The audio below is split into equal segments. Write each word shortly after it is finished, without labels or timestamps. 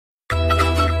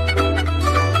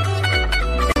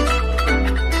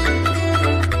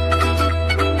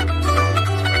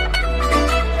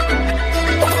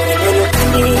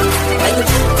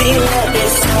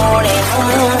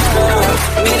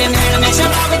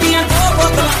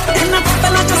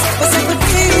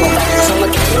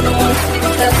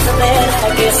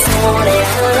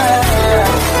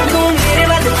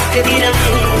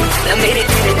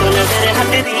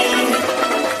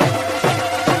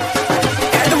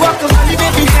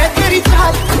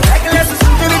चाल necklace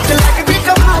suit विच लगदी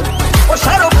कमाल ओ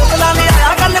शहरों बोतलां ले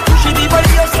आया गल खुशी दी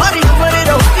बड़ी ओ सारी उम्र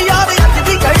रहूगी याद अज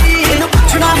दी घड़ी इन्हूं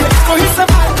पुछना है कोई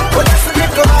सवाल ओ दस दे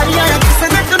कुवारियां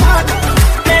किसे दे कमाल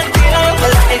मैं तेरा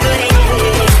भला गोरी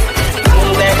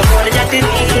तू बैग मोड़ जाती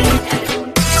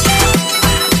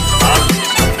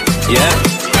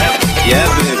Yeah,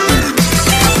 baby.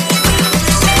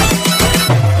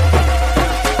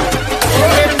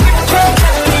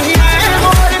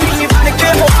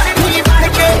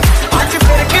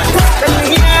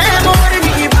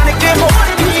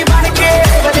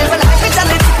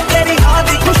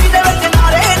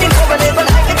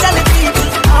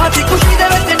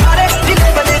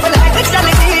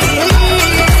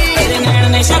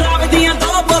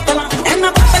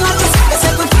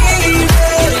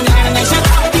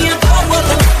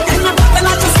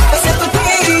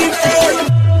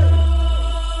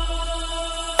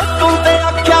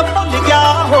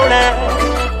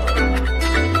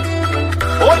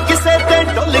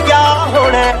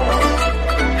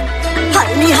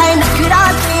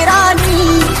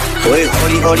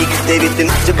 हौली किते विच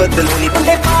नच बदलूनी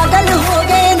बंदे पागल हो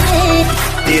गए ने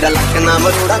तेरा लक ना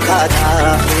मरोड़ा खा जा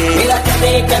मेरा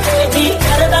कदे कदे जी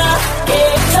करदा के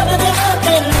सब दे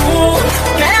तेनू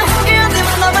मैं हो गया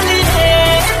दीवाना बलिए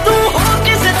तू हो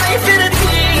किस दाई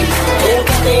फिरती ये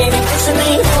कदे भी कुछ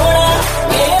नहीं होना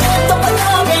मेरा तो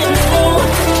पता मैनू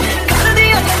कर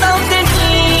दिया कदम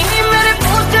तेनी मेरे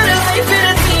पोस्टर लाई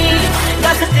फिरती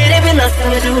दस तेरे बिना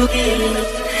समझूगी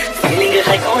फीलिंग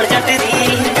है कौन जट दी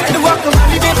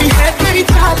कमाली बेबी है तेरी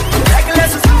चाल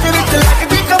नेकलेस सूट विच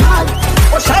लगदी कमाल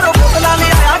ओ शहरों बोतलां ले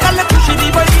आया गल खुशी दी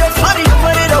बड़ी ओ सारी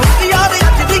उम्र रहूगी याद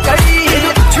अज दी घड़ी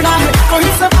इन्हूं पुछना है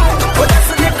कोई सवाल ओ दस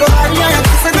दे कुवारियां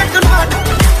किसे दे कमाल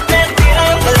मैं तेरा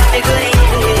भला गोरी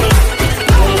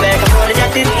तू बैग मोड़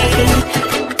जाती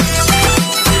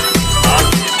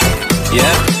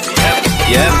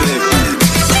Yeah, baby.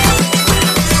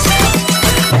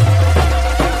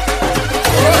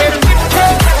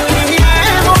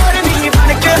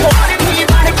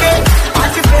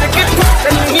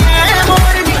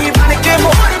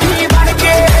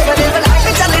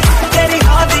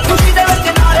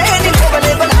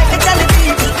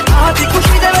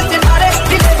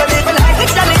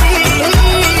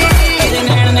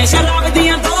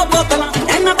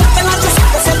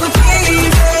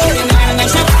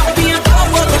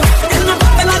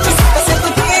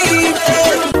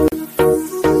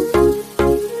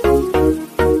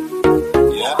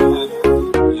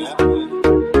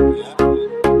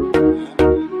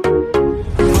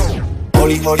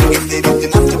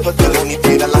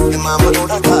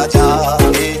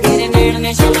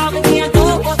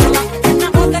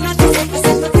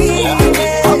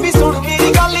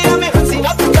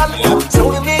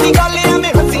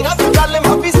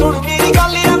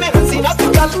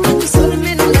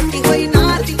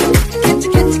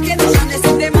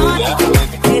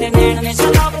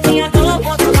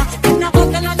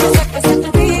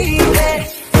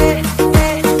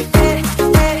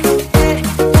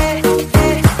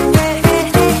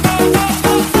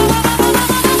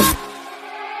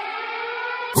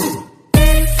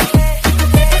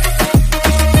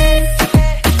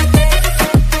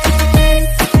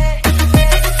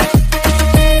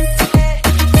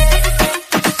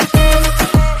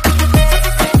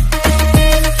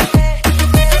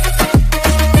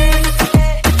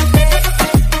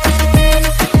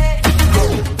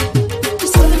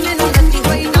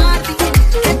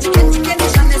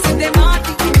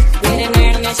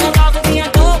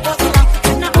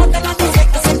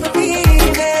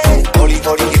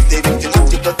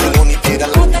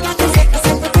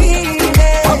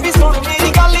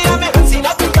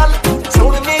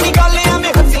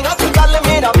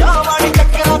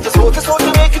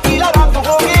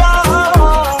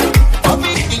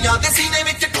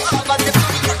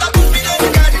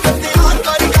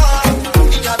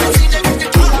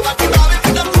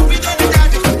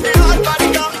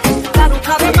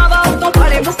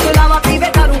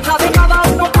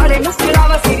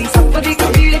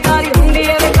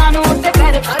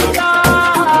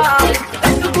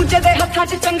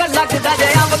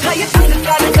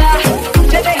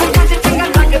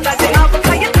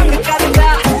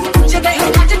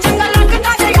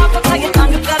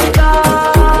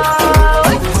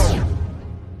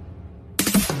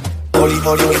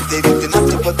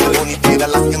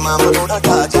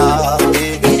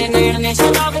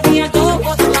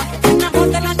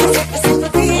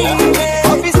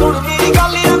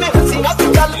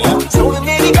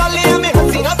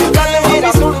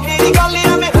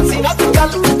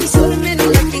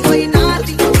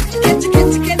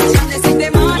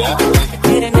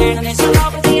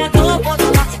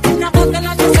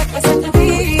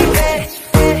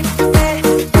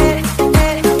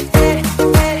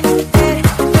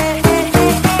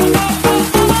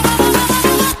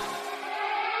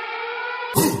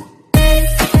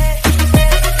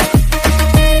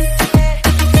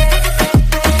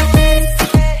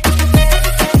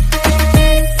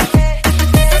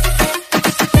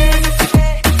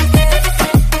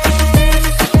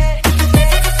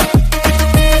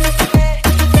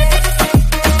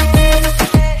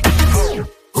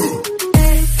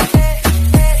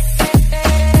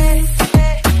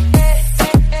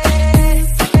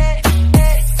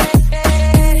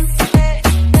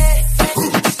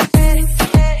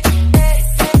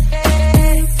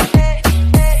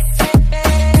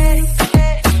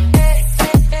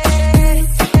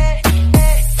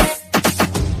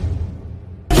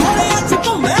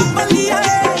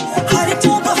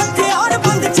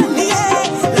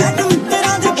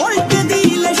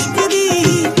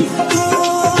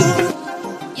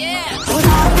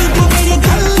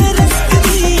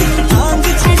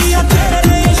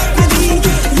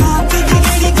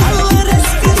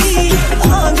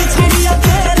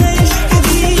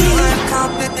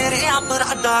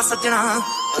 ਝੂਟਾ ਸੱਜਣਾ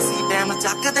ਅਸੀਂ ਟਾਈਮ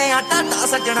ਚੱਕਦੇ ਆ ਟਾਟਾ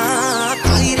ਸੱਜਣਾ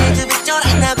ਕਾਲੀ ਰੇਂਜ ਵਿੱਚੋਂ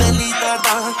ਰਹਿਣਾ ਬੈਲੀ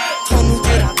ਤੁਹਾਡਾ ਤੁਹਾਨੂੰ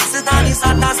ਤੇਰਾ ਦਿਸਦਾ ਨਹੀਂ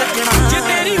ਸਾਡਾ ਸੱਜਣਾ ਜੇ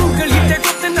ਤੇਰੀ ਉਂਗਲੀ ਤੇ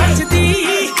ਗੁੱਤ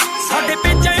ਨੱਚਦੀ ਸਾਡੇ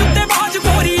ਪੇਚਾਂ ਉੱਤੇ ਬਾਜ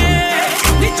ਗੋਰੀਏ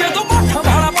ਨੀ ਜਦੋਂ ਬਾਠਾ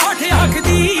ਵਾਲਾ ਬਾਠ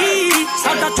ਆਖਦੀ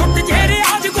ਸਾਡਾ ਛੁੱਟ ਜਿਹੇ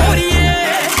ਆਜ ਗੋਰੀਏ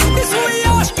ਨੀ ਸੂਈ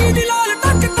ਆਸ਼ਕੀ ਦੀ ਲਾਲ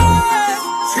ਟੱਕਦਾ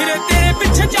ਫਿਰੇ ਤੇਰੇ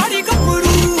ਪਿੱਛੇ ਜਾੜੀ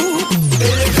ਗੱਭਰੂ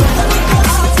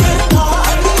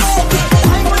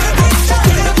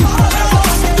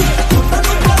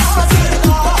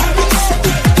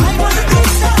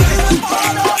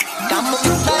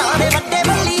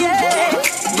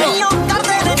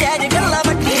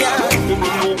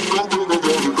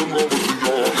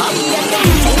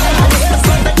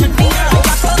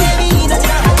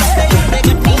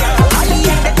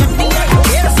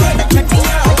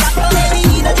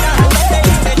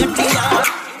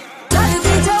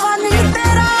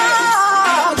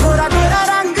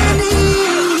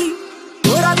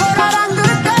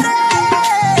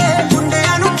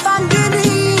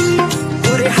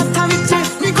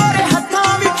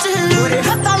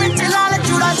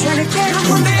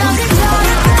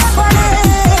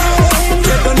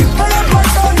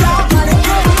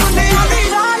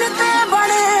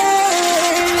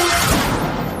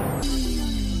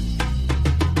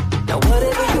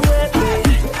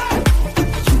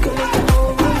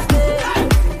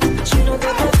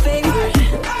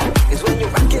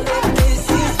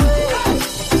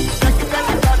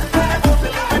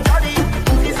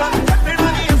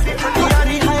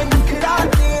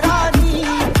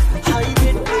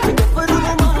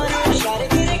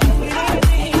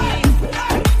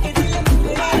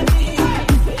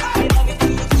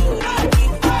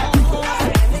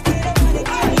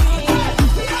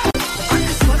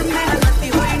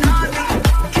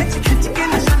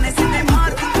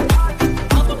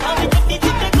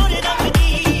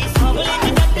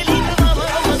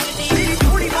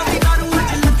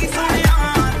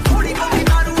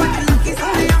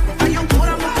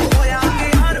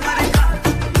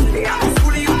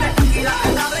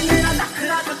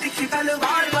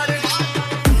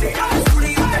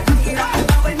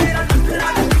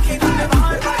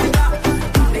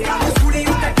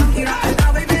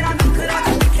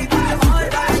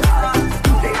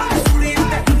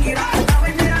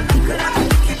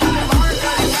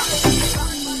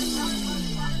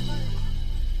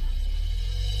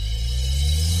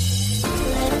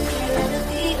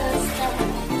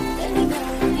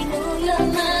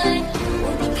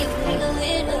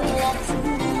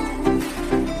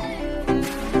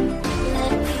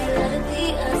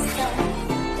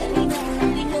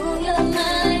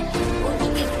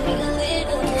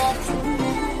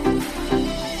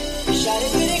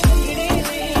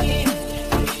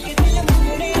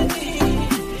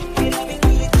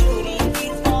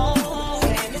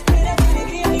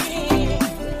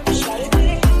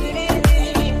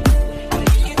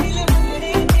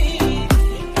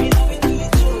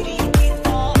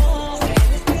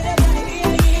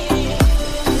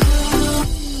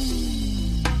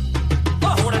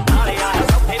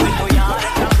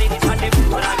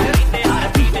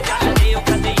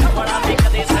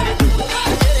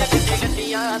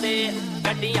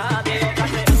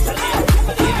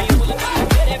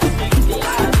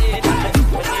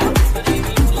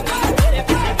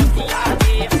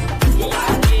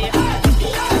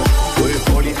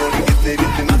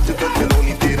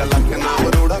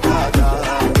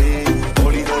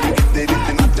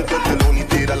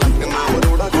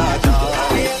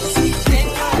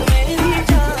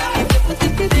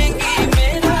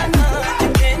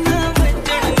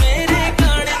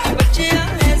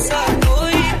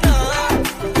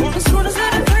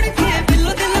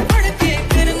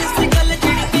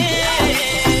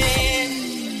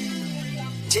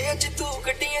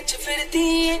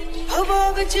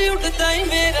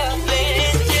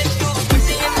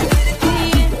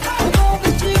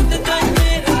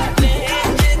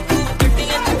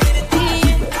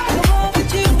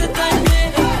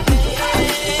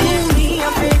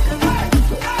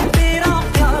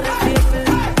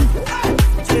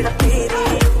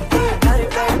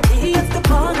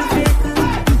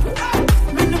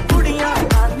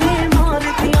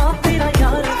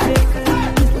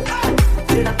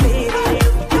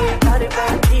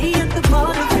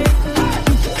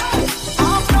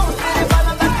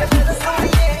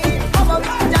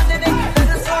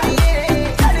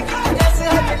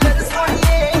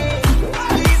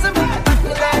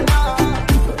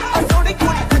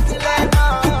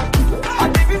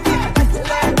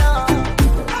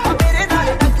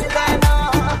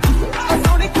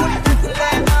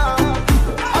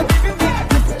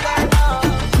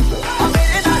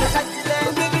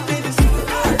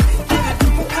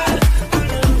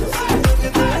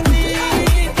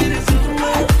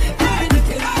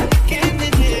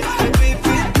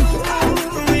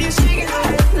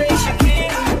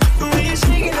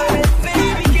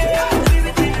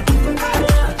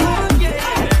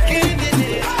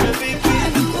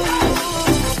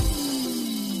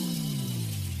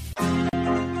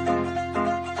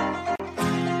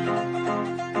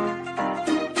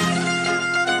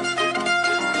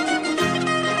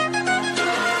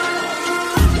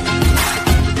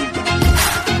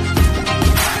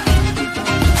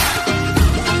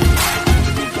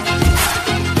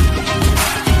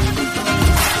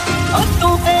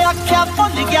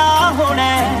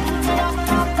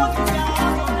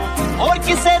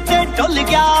ਭੁੱਲ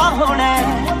ਗਿਆ ਹੋਣਾ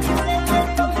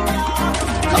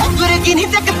ਗੁਰਗੀ ਨਹੀਂ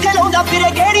ਤੇ ਕਿੱਥੇ ਲਾਉਂਦਾ ਫਿਰੇ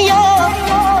ਗੇੜੀਆਂ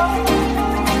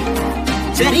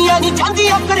ਜਰੀਆਂ ਨਹੀਂ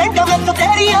ਜਾਂਦੀਆਂ ਕਰੇਂਟਾਂ ਵਿੱਚ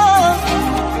ਤੇਰੀਆਂ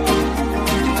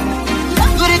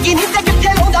ਗੁਰਗੀ ਨਹੀਂ ਤੇ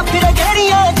ਕਿੱਥੇ ਲਾਉਂਦਾ ਫਿਰੇ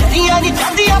ਗੇੜੀਆਂ ਜਰੀਆਂ ਨਹੀਂ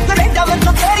ਜਾਂਦੀਆਂ ਕਰੇਂਟਾਂ ਵਿੱਚ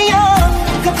ਤੇਰੀਆਂ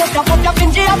ਕੱਪੜਾ ਪੋਟਾ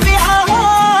ਪਿੰਜਿਆ ਪਿਆ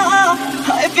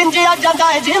ਹਾਏ ਪਿੰਜਿਆ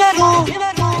ਜਾਂਦਾ ਹੈ ਜਿਵੇਂ ਨੂੰ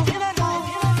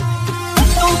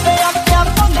ਤੂੰ ਤੇ ਆਪਿਆ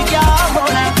ਭੁੱਲ ਗਿਆ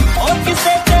ਹੋਣਾ ਹੋਰ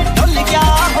ਕਿਸੇ ਤੇ ਢੁੱਲ ਗਿਆ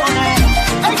ਹੋਣਾ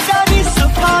ਐਡਾ ਨਹੀਂ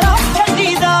ਸੁਖਾਰਾ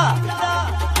ਛੱਡੀ ਦਾ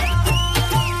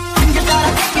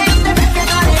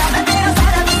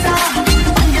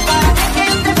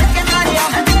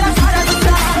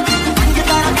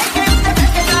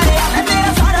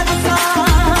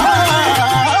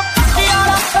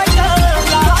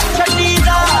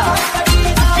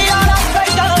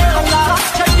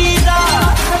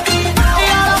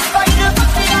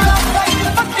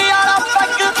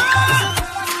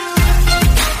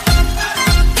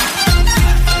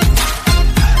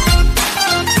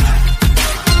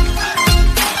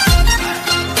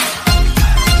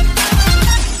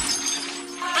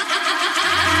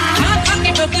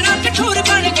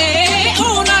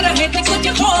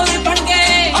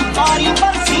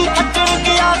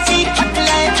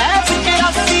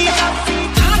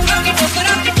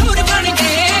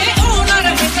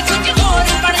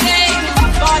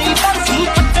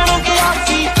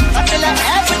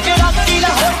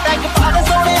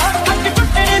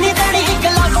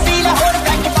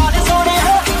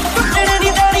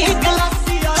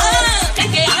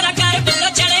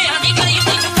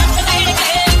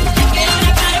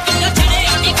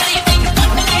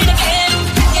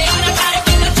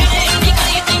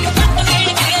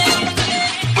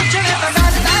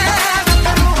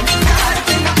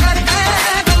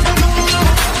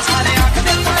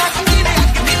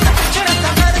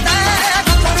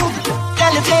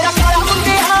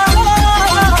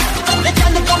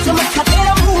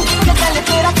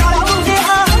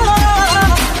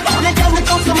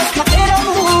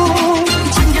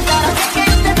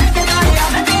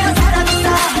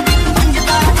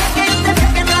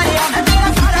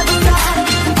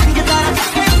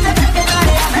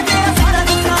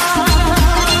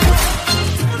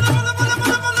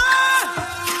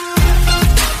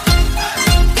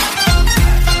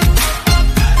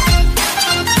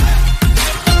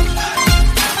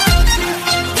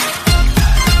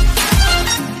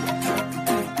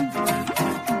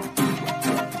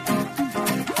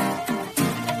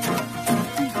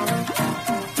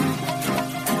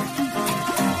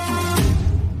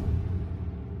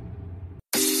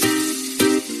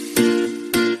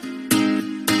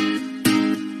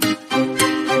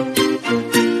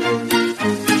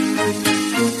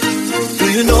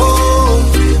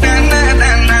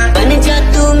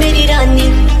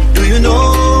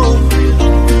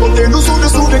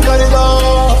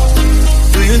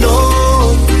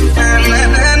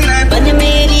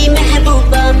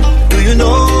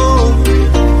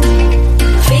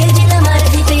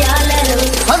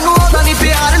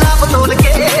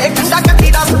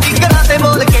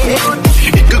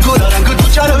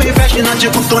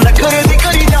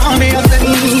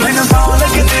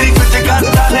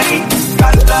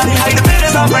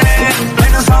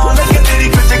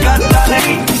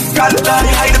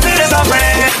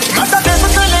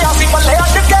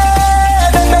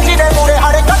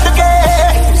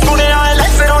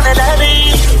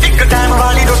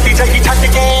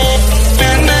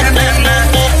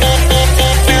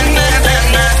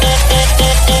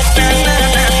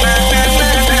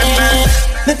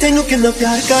ਤੈਨੂੰ ਕਿੰਨਾ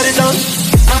ਪਿਆਰ ਕਰਦਾ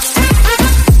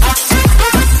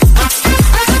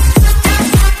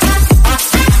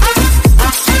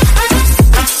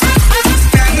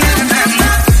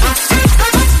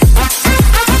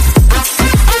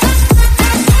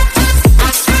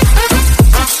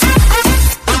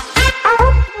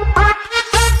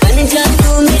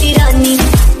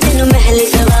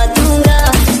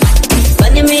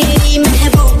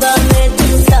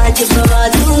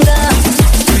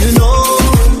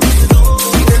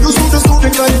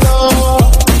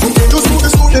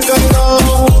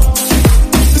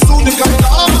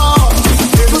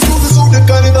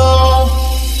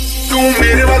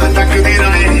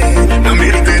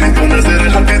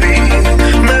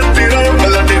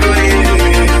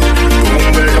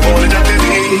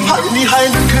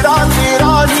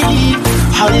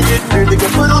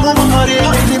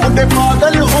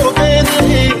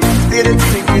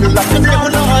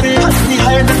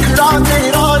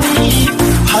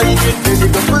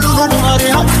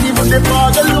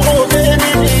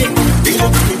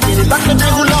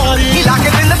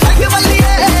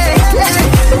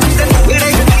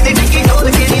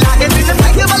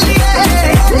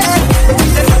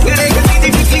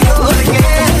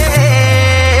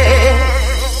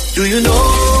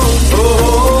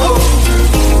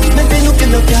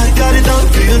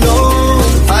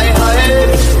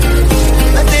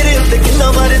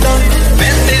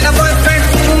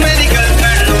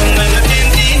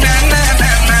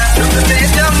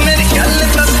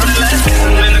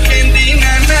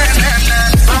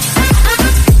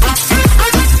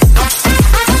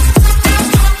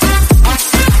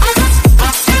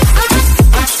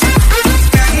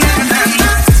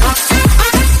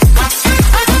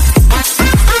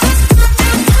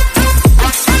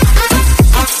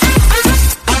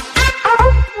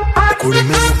ਕੁੜੀ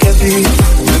ਮੈਨੂੰ ਕਹਿੰਦੀ